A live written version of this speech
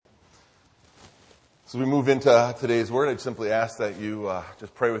So as we move into today's word, I'd simply ask that you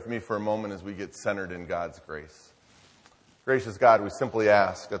just pray with me for a moment as we get centered in God's grace. Gracious God, we simply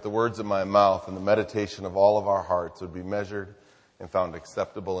ask that the words of my mouth and the meditation of all of our hearts would be measured and found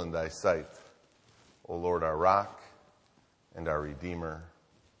acceptable in thy sight. O Lord, our rock and our redeemer.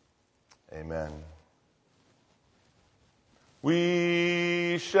 Amen.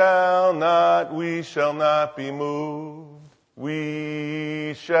 We shall not be moved.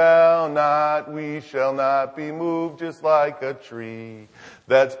 We shall not be moved, just like a tree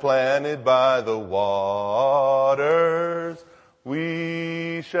that's planted by the waters.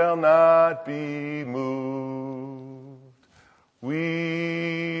 We shall not be moved.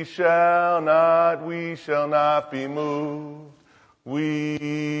 We shall not be moved.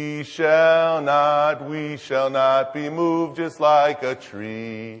 We shall not be moved, just like a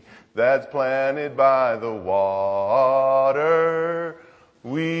tree that's planted by the water.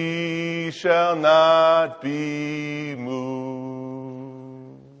 We shall not be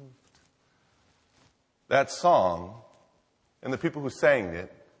moved. That song and the people who sang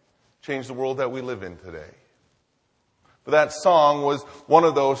it changed the world that we live in today. But that song was one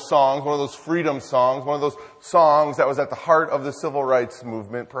of those songs, one of those freedom songs, one of those songs that was at the heart of the civil rights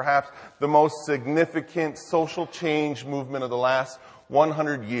movement, perhaps the most significant social change movement of the last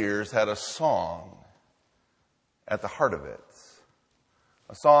 100 years had a song at the heart of it.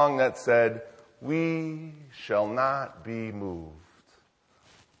 A song that said, "We shall not be moved."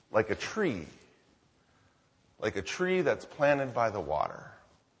 Like a tree that's planted by the water.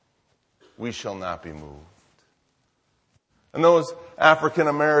 We shall not be moved. And those African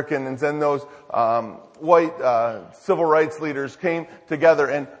Americans and those white civil rights leaders came together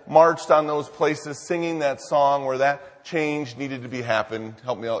and marched on those places singing that song where that change needed to be happen.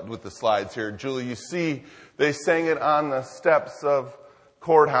 Help me out with the slides here. Julie, you see they sang it on the steps of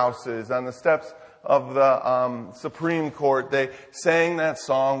courthouses, on the steps of the Supreme Court. They sang that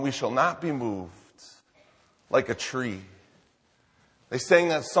song, "We shall not be moved," like a tree. They sang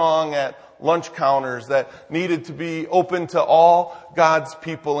that song at lunch counters that needed to be open to all God's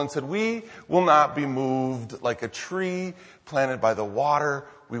people and said, "We will not be moved like a tree planted by the water.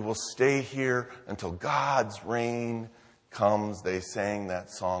 We will stay here until God's rain comes." They sang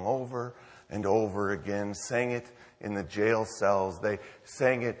that song over and over again, sang it in the jail cells. They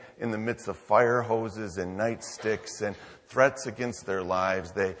sang it in the midst of fire hoses and nightsticks and threats against their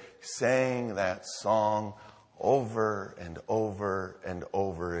lives. They sang that song over and over and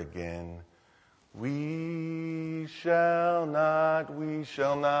over again. We shall not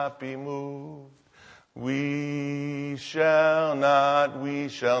be moved. We shall not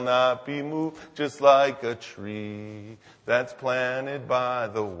be moved, just like a tree that's planted by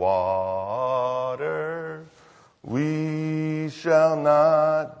the water. We shall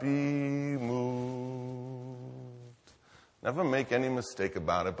not be moved. Never make any mistake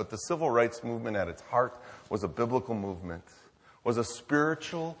about it, but the civil rights movement at its heart was a biblical movement, was a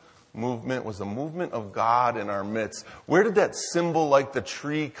spiritual movement, was a movement of God in our midst. Where did that symbol like the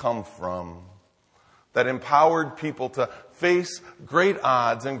tree come from? That empowered people to face great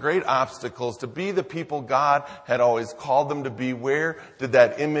odds and great obstacles, to be the people God had always called them to be. Where did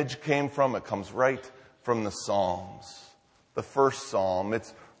that image came from? It comes right from the Psalms. The first Psalm,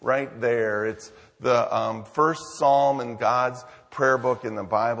 it's right there. It's the first Psalm in God's prayer book in the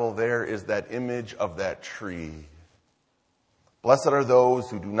Bible. There is that image of that tree. "Blessed are those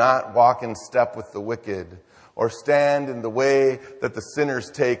who do not walk in step with the wicked, or stand in the way that the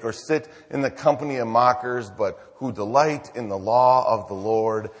sinners take, or sit in the company of mockers, but who delight in the law of the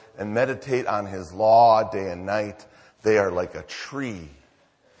Lord and meditate on his law day and night. They are like a tree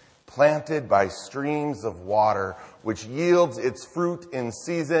planted by streams of water, which yields its fruit in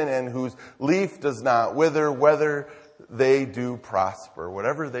season and whose leaf does not wither. Whether they do prosper."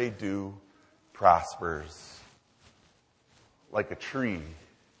 Whatever they do prospers. Like a tree.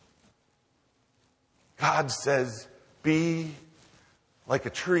 God says, be like a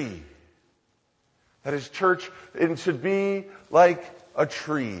tree. That is, church, it should be like a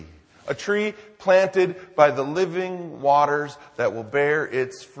tree. A tree planted by the living waters that will bear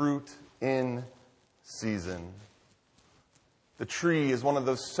its fruit in season. The tree is one of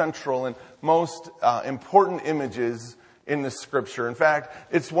those central and most important images in the Scripture. In fact,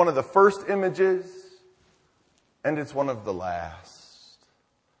 it's one of the first images, and it's one of the last.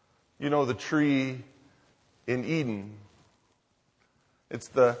 You know, the tree in Eden. It's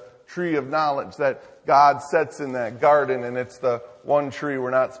the tree of knowledge that God sets in that garden, and it's the one tree we're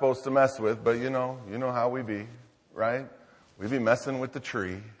not supposed to mess with, but you know how we be, right? We be messing with the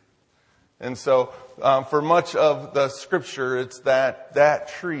tree. And so, for much of the Scripture, it's that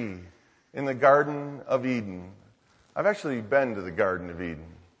tree in the Garden of Eden. I've actually been to the Garden of Eden.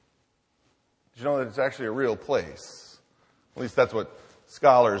 Did you know that it's actually a real place? At least that's what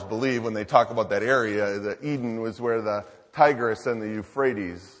scholars believe when they talk about that area. That Eden was where the Tigris and the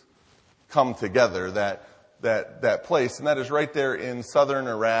Euphrates come together, that place. And that is right there in southern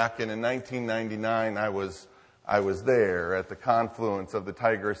Iraq. And in 1999, I was there at the confluence of the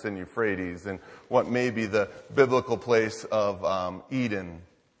Tigris and Euphrates in what may be the biblical place of Eden.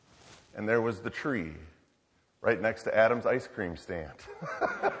 And there was the tree right next to Adam's ice cream stand.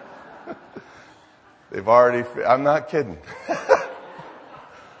 I'm not kidding.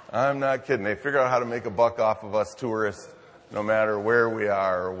 I'm not kidding. They figure out how to make a buck off of us tourists no matter where we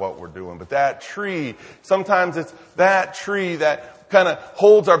are or what we're doing. But that tree, sometimes it's that tree that kind of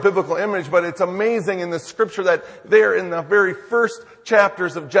holds our biblical image, but it's amazing in the scripture that there in the very first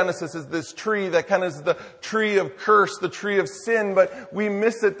chapters of Genesis is this tree that kind of is the tree of curse, the tree of sin, but we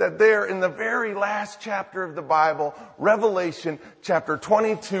miss it that there in the very last chapter of the Bible, Revelation chapter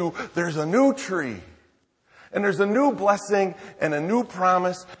 22, there's a new tree. And there's a new blessing and a new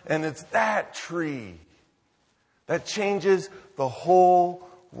promise, and it's that tree that changes the whole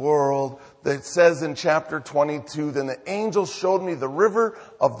world. That says in chapter 22, then the angel showed me the river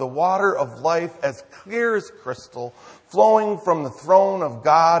of the water of life as clear as crystal, flowing from the throne of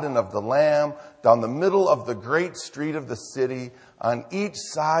God and of the Lamb down the middle of the great street of the city. On each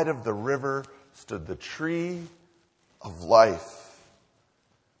side of the river stood the tree of life,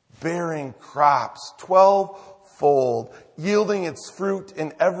 bearing crops 12-fold, yielding its fruit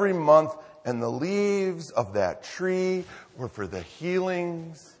in every month, and the leaves of that tree were for the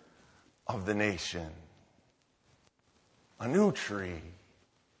healings of the nation. A new tree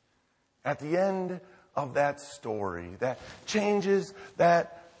at the end of that story that changes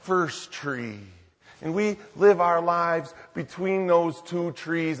that first tree. And we live our lives between those two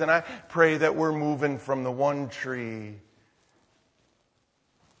trees, and I pray that we're moving from the one tree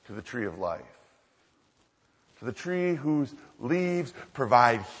to the tree of life. To the tree whose leaves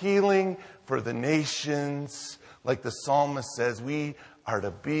provide healing for the nations. Like the psalmist says, we are to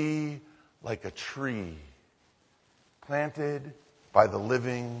be like a tree planted by the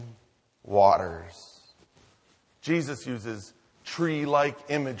living waters. Jesus uses tree-like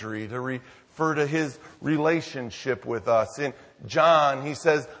imagery to refer to his relationship with us. In John, he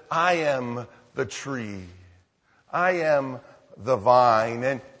says, I am the tree. I am the vine,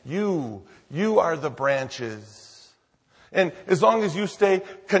 and you are the branches. And as long as you stay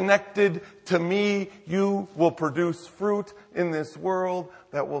connected to me, you will produce fruit in this world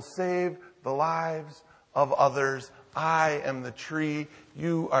that will save the lives of others. I am the tree.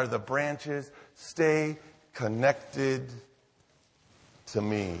 You are the branches. Stay connected to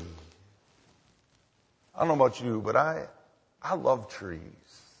me. I don't know about you, but I love trees.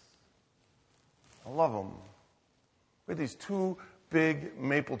 I love them. We had these two big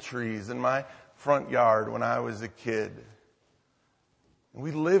maple trees in my front yard when I was a kid. And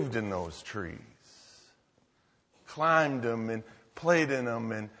we lived in those trees. Climbed them and played in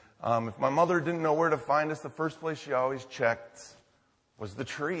them. And if my mother didn't know where to find us, the first place she always checked was the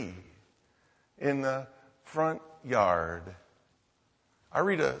tree in the front yard. I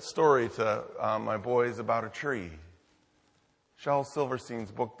read a story to my boys about a tree. Shel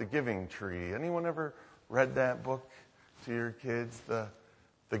Silverstein's book, The Giving Tree. Anyone ever read that book to your kids? The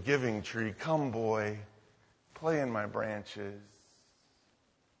Giving Tree. Come, boy, play in my branches.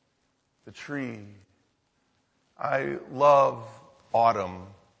 The tree. I love autumn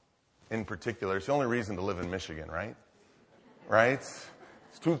in particular. It's the only reason to live in Michigan, right? Right?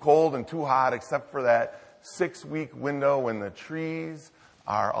 It's too cold and too hot except for that 6-week window when the trees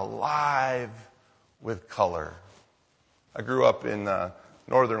are alive with color. I grew up in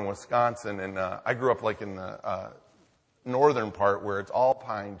northern Wisconsin, and I grew up like in the northern part where it's all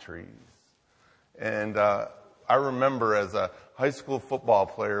pine trees. And I remember as a high school football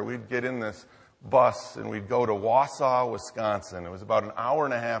player, we'd get in this bus and we'd go to Wausau, Wisconsin. It was about an hour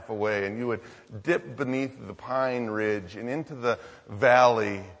and a half away, and you would dip beneath the pine ridge and into the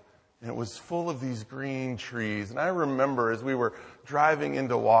valley, and it was full of these green trees. And I remember as we were driving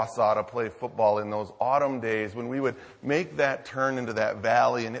into Wausau to play football in those autumn days when we would make that turn into that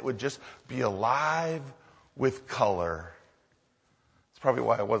valley and it would just be alive with color. It's probably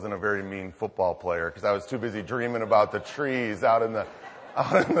why I wasn't a very mean football player, because I was too busy dreaming about the trees out in the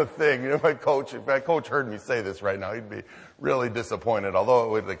thing. You know, if my coach heard me say this right now, he'd be really disappointed, although it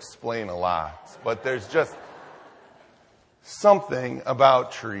would explain a lot. But there's just something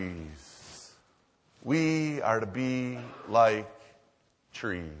about trees. We are to be like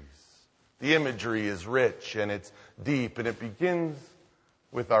trees. The imagery is rich and it's deep, and it begins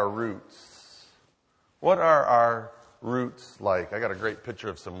with our roots. What are our roots like? I got a great picture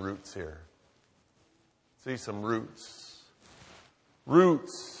of some roots here. See some roots.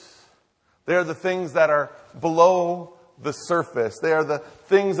 Roots. They are the things that are below the surface. They are the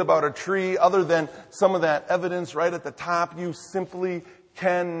things about a tree other than some of that evidence right at the top you simply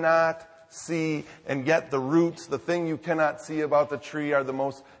cannot see. And yet the roots, the thing you cannot see about the tree, are the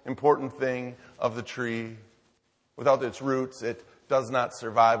most important thing of the tree. Without its roots, it does not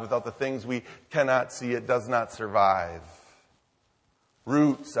survive. Without the things we cannot see, it does not survive.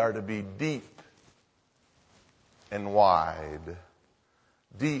 Roots are to be deep and wide.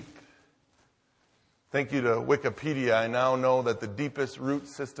 Deep. Thank you to Wikipedia. I now know that the deepest root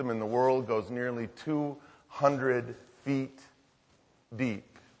system in the world goes nearly 200 feet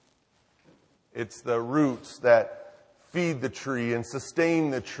deep. It's the roots that feed the tree and sustain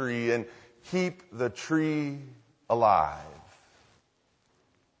the tree and keep the tree alive.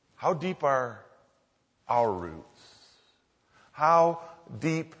 How deep are our roots? How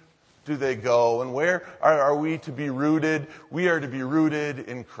deep do they go? And where are we to be rooted? We are to be rooted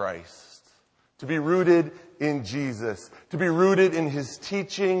in Christ. To be rooted in Jesus. To be rooted in His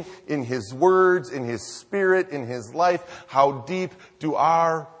teaching, in His words, in His Spirit, in His life. How deep do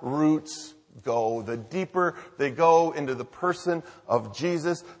our roots go? The deeper they go into the person of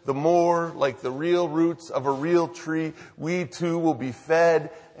Jesus, the more like the real roots of a real tree, we too will be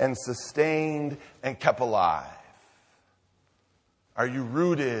fed and sustained and kept alive. Are you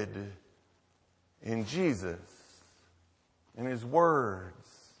rooted in Jesus, in His words,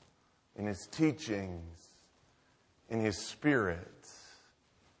 in His teachings, in His Spirit?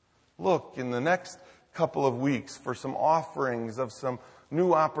 Look in the next couple of weeks for some offerings of some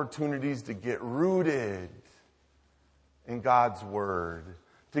new opportunities to get rooted in God's Word,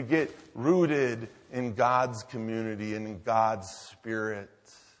 to get rooted in God's community and in God's Spirit.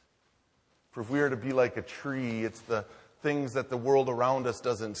 For if we are to be like a tree, it's the things that the world around us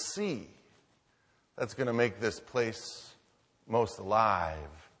doesn't see that's going to make this place most alive.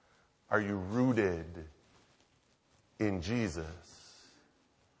 Are you rooted in Jesus?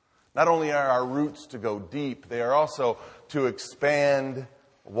 Not only are our roots to go deep, they are also to expand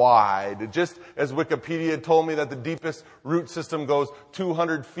wide. Just as Wikipedia told me that the deepest root system goes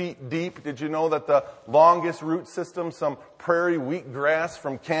 200 feet deep, did you know that the longest root system, some prairie wheatgrass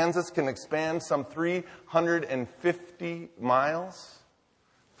from Kansas, can expand some 350 miles?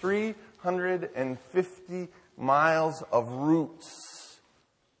 350 miles of roots.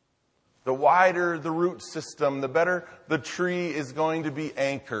 The wider the root system, the better the tree is going to be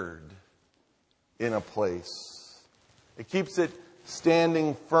anchored in a place. It keeps it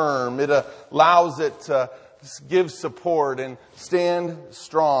standing firm. It allows it to give support and stand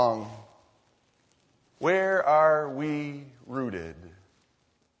strong. Where are we rooted?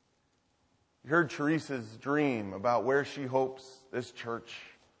 You heard Teresa's dream about where she hopes this church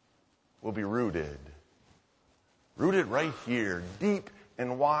will be rooted. Rooted right here, deep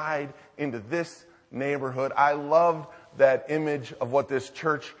and wide into this neighborhood. I loved that image of what this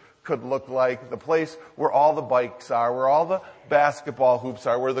church could look like. The place where all the bikes are, where all the basketball hoops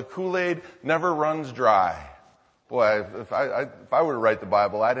are, where the Kool-Aid never runs dry. Boy, if I were to write the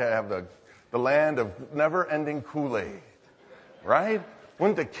Bible, I'd have the land of never-ending Kool-Aid. Right?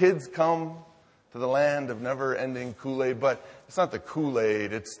 Wouldn't the kids come to the land of never-ending Kool-Aid? But it's not the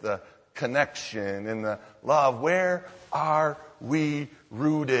Kool-Aid, it's the connection and the love. Where are we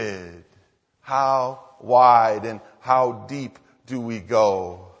rooted? How wide and how deep do we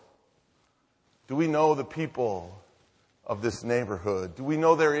go? Do we know the people of this neighborhood? Do we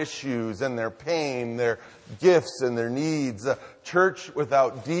know their issues and their pain, their gifts and their needs? A church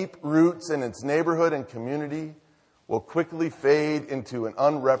without deep roots in its neighborhood and community will quickly fade into an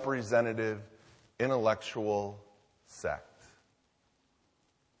unrepresentative, intellectual sect.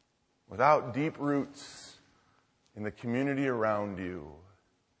 Without deep roots in the community around you,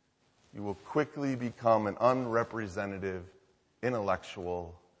 you will quickly become an unrepresentative,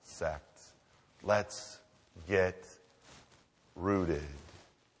 intellectual sect. Let's get rooted.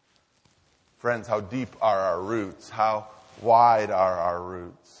 Friends, how deep are our roots? How wide are our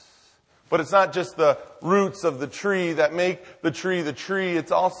roots? But it's not just the roots of the tree that make the tree.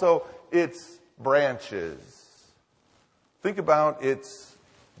 It's also its branches. Think about its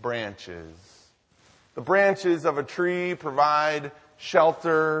branches. The branches of a tree provide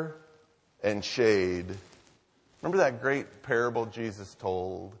shelter and shade. Remember that great parable Jesus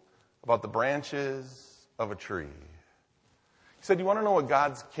told about the branches of a tree? He said, you want to know what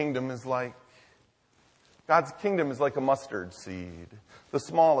God's kingdom is like? God's kingdom is like a mustard seed, the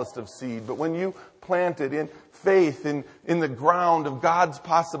smallest of seed. But when you plant it in faith, in the ground of God's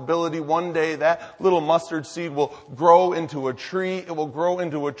possibility, one day that little mustard seed will grow into a tree. It will grow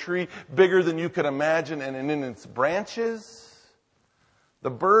into a tree bigger than you could imagine. And in its branches,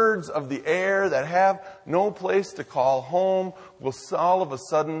 the birds of the air that have no place to call home will all of a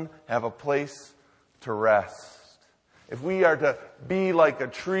sudden have a place to rest. If we are to be like a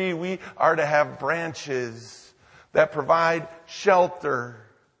tree, we are to have branches that provide shelter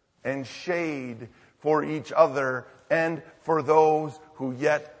and shade for each other and for those who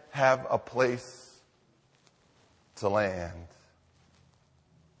yet have a place to land.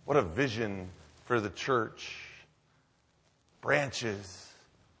 What a vision for the church. Branches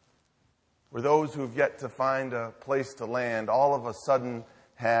where those who have yet to find a place to land all of a sudden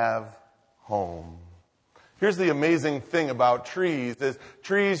have home. Here's the amazing thing about trees is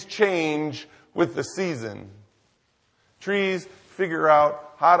trees change with the season. Trees figure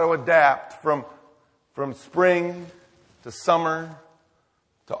out how to adapt from spring to summer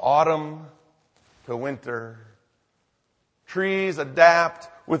to autumn to winter. Trees adapt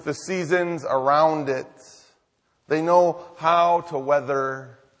with the seasons around it. They know how to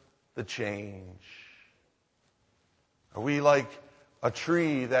weather the change. Are we like a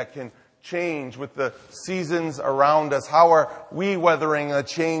tree that can change with the seasons around us? How are we weathering a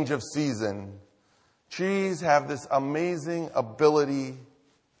change of season? Trees have this amazing ability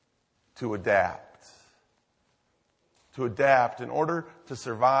to adapt. To adapt in order to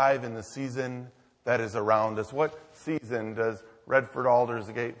survive in the season that is around us. What season does Redford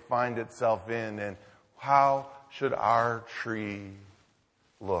Aldersgate find itself in, and how should our tree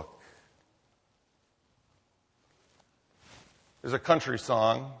look? There's a country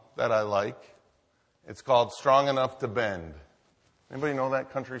song that I like. It's called Strong Enough to Bend. Anybody know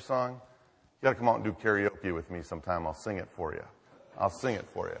that country song? You gotta come out and do karaoke with me sometime. I'll sing it for you.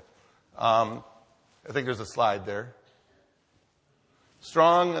 I think there's a slide there.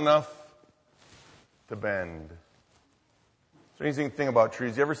 Strong enough to bend. It's an amazing thing about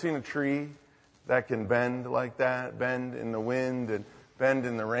trees. You ever seen a tree that can bend like that? Bend in the wind and bend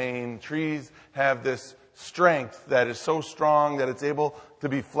in the rain. Trees have this strength that is so strong that it's able to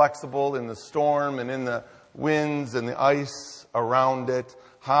be flexible in the storm and in the winds and the ice around it.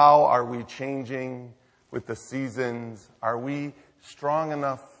 How are we changing with the seasons? Are we strong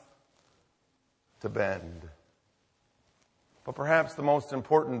enough to bend? But perhaps the most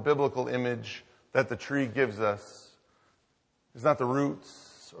important biblical image that the tree gives us is not the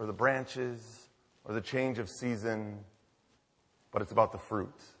roots or the branches or the change of season, but it's about the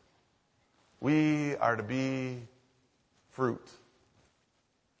fruit. We are to be fruit.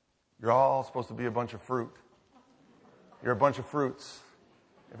 You're all supposed to be a bunch of fruit. You're a bunch of fruits.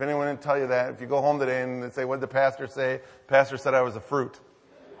 If anyone didn't tell you that, if you go home today and they say, what did the pastor say? Pastor said I was a fruit.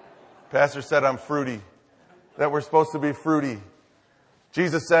 Pastor said I'm fruity. That we're supposed to be fruity.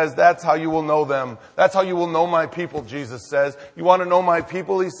 Jesus says, that's how you will know them. That's how you will know my people, Jesus says. You want to know my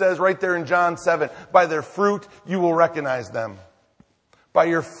people, he says right there in John 7. By their fruit, you will recognize them. By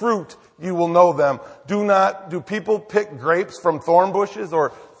your fruit, you will know them. Do people pick grapes from thorn bushes or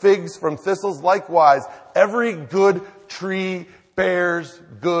figs from thistles? Likewise, every good tree bears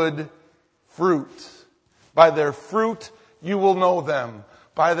good fruit. By their fruit, you will know them.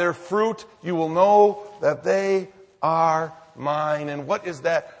 By their fruit, you will know that they are mine. And what is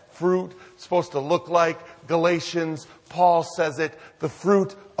that fruit supposed to look like? Galatians, Paul says it. The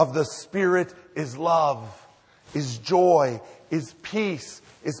fruit of the Spirit is love, is joy, is peace,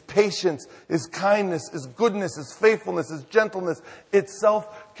 is patience, is kindness, is goodness, is faithfulness, is gentleness, it's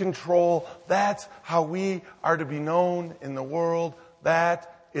self-control. That's how we are to be known in the world.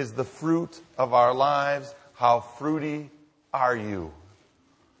 That is the fruit of our lives. How fruity are you?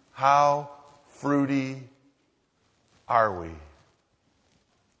 How fruity are we?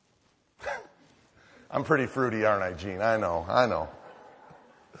 I'm pretty fruity, aren't I, Gene? I know.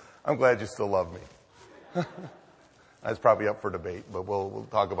 I'm glad you still love me. That's probably up for debate, but we'll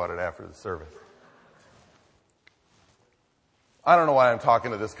talk about it after the service. I don't know why I'm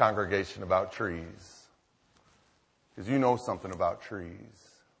talking to this congregation about trees. Because you know something about trees.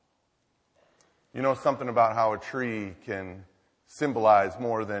 You know something about how a tree can symbolize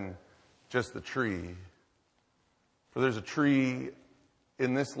more than just the tree. For there's a tree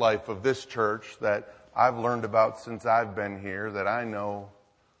in this life of this church that I've learned about since I've been here that I know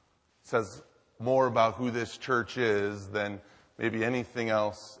says more about who this church is than maybe anything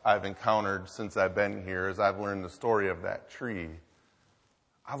else I've encountered since I've been here, as I've learned the story of that tree.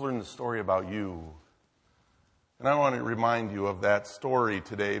 I've learned the story about you. And I want to remind you of that story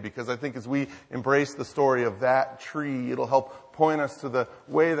today, because I think as we embrace the story of that tree, it'll help point us to the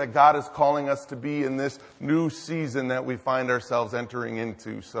way that God is calling us to be in this new season that we find ourselves entering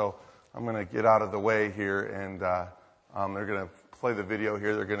into. So I'm going to get out of the way here, and they're going to play the video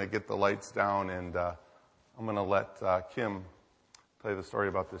here. They're going to get the lights down, and I'm going to let Kim tell you the story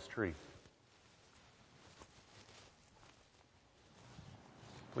about this tree.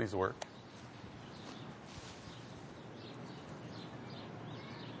 Please work.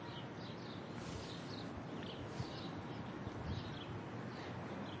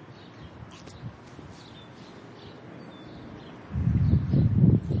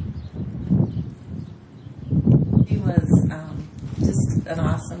 She was just an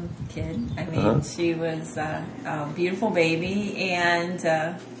awesome kid. I mean, she was a beautiful baby, and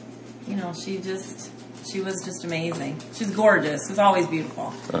she was just amazing. She was gorgeous. She was always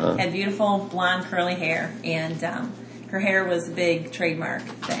beautiful. Had beautiful blonde curly hair, and her hair was a big trademark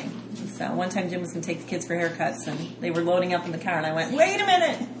thing. So one time Jim was going to take the kids for haircuts, and they were loading up in the car, and I went, "Wait a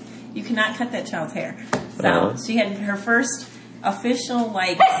minute! You cannot cut that child's hair." So she had her first official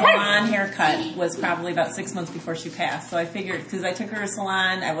salon haircut was probably about 6 months before she passed. So I figured, because I took her to a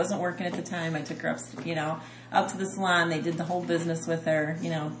salon, I wasn't working at the time. I took her up to the salon. They did the whole business with her.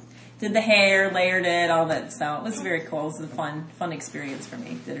 Did the hair, layered it, all that. So it was very cool. It was a fun experience for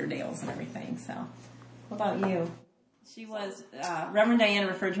me. Did her nails and everything. So, what about you? She was, Reverend Diana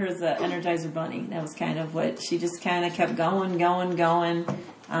referred to her as the Energizer Bunny. That was kind of what, she just kind of kept going.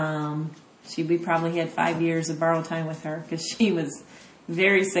 We probably had 5 years of borrowed time with her, because she was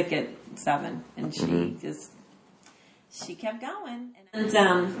very sick at 7, and she kept going. And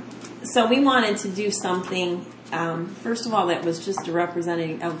so we wanted to do something, first of all, that was just a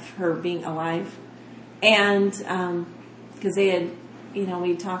representative of her being alive. And because they had, we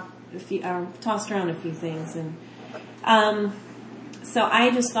tossed around a few things. And so I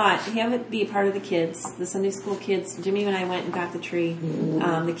just thought, have it be a part of the kids, the Sunday school kids. Jimmy and I went and got the tree.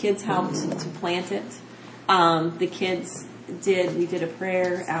 The kids helped to plant it. We did a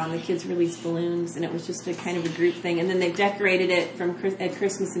prayer. The kids released balloons, and it was just a kind of a group thing. And then they've decorated it at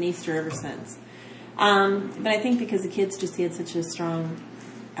Christmas and Easter ever since. But I think because the kids just had such a strong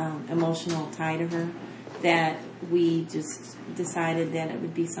emotional tie to her, that we just decided that it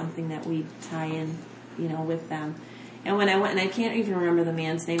would be something that we'd tie in, with them. And when I went, and I can't even remember the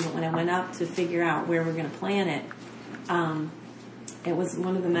man's name, but when I went up to figure out where we're going to plant it, it was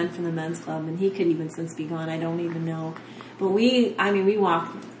one of the men from the men's club, and he could even since be gone. I don't even know. But we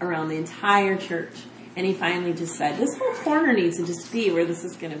walked around the entire church, and he finally just said, "This whole corner needs to just be where this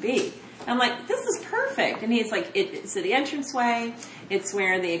is going to be." And I'm like, "This is perfect." And he's like, "It's at the entranceway. It's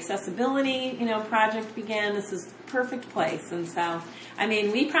where the accessibility, project began. This is the perfect place." And so,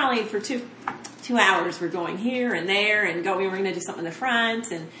 we probably for two hours were going here and there, and we were going to do something in the front.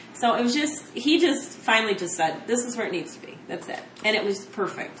 And so it was he just finally just said, "This is where it needs to be. That's it." And it was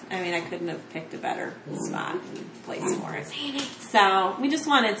perfect. I couldn't have picked a better spot and place for it. So we just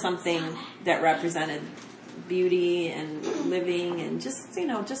wanted something that represented beauty and living, and just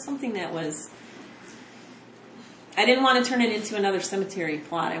something that was, I didn't want to turn it into another cemetery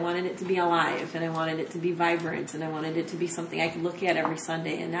plot. I wanted it to be alive, and I wanted it to be vibrant, and I wanted it to be something I could look at every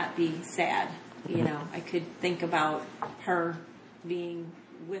Sunday and not be sad. I could think about her being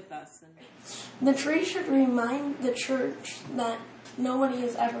with us. The tree should remind the church that nobody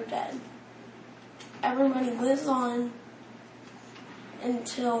is ever dead. Everybody lives on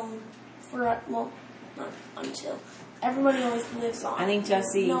not until. Everybody always lives on. I think,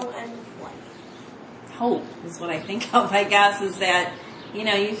 Jesse, no end of life. Hope is what I think of, I guess, is that,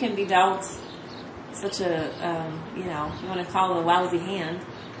 you can be dealt such a, you want to call it a lousy hand,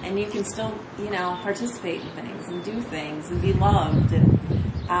 and you can still, participate in things and do things and be loved. And,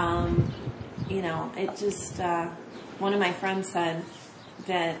 it just, one of my friends said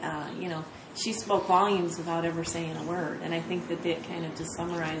that, she spoke volumes without ever saying a word. And I think that kind of just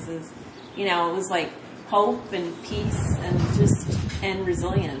summarizes, it was like hope and peace and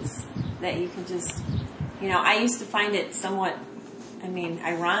resilience that you can just, I used to find it somewhat,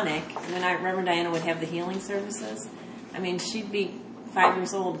 ironic when Reverend Diana would have the healing services. She'd be 5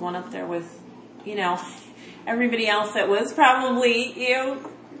 years old going up there with, everybody else that was probably,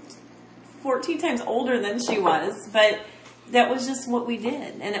 14 times older than she was. But that was just what we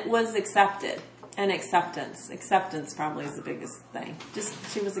did. And it was accepted. And acceptance. Acceptance probably is the biggest thing. Just,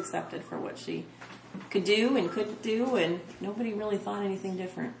 she was accepted for what she could do and couldn't do. And nobody really thought anything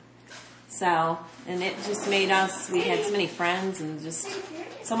different. So, and it just made us, we had so many friends and just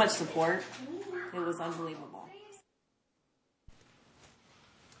so much support. It was unbelievable.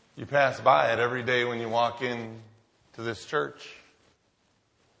 You pass by it every day when you walk in to this church.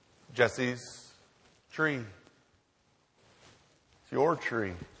 Jesse's tree. It's your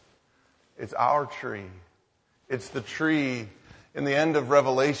tree. It's our tree. It's the tree in the end of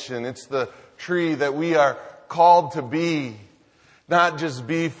Revelation. It's the tree that we are called to be. Not just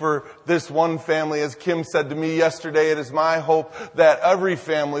be for this one family. As Kim said to me yesterday, it is my hope that every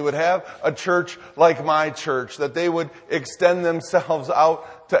family would have a church like my church, that they would extend themselves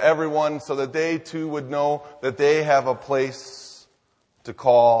out to everyone so that they too would know that they have a place to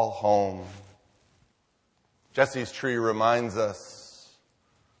call home. Jesse's tree reminds us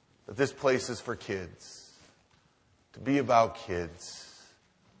that this place is for kids, to be about kids.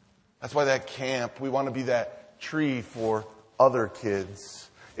 That's why that camp, we want to be that tree for other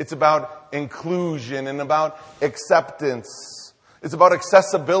kids. It's about inclusion and about acceptance. It's about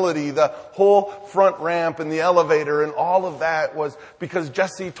accessibility. The whole front ramp and the elevator and all of that was because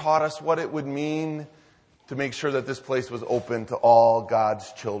Jesse taught us what it would mean to make sure that this place was open to all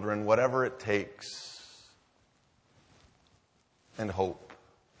God's children, whatever it takes. And hope.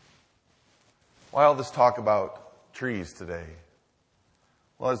 Why all this talk about trees today?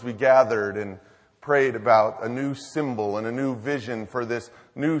 Well, as we gathered and prayed about a new symbol and a new vision for this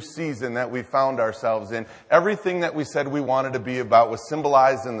new season that we found ourselves in, everything that we said we wanted to be about was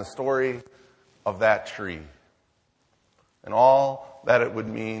symbolized in the story of that tree and all that it would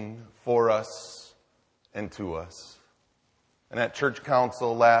mean for us and to us. And at church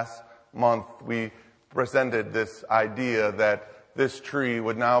council last month, we presented this idea that this tree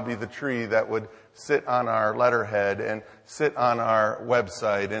would now be the tree that would sit on our letterhead and sit on our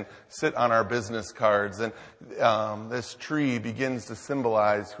website and sit on our business cards. And this tree begins to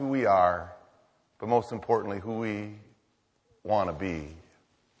symbolize who we are, but most importantly, who we want to be.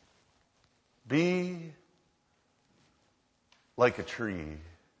 Be like a tree,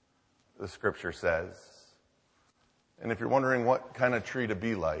 the scripture says. And if you're wondering what kind of tree to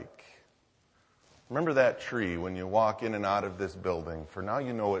be like, remember that tree when you walk in and out of this building, for now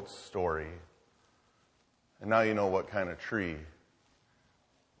you know its story. And now you know what kind of tree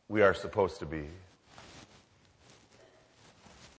we are supposed to be.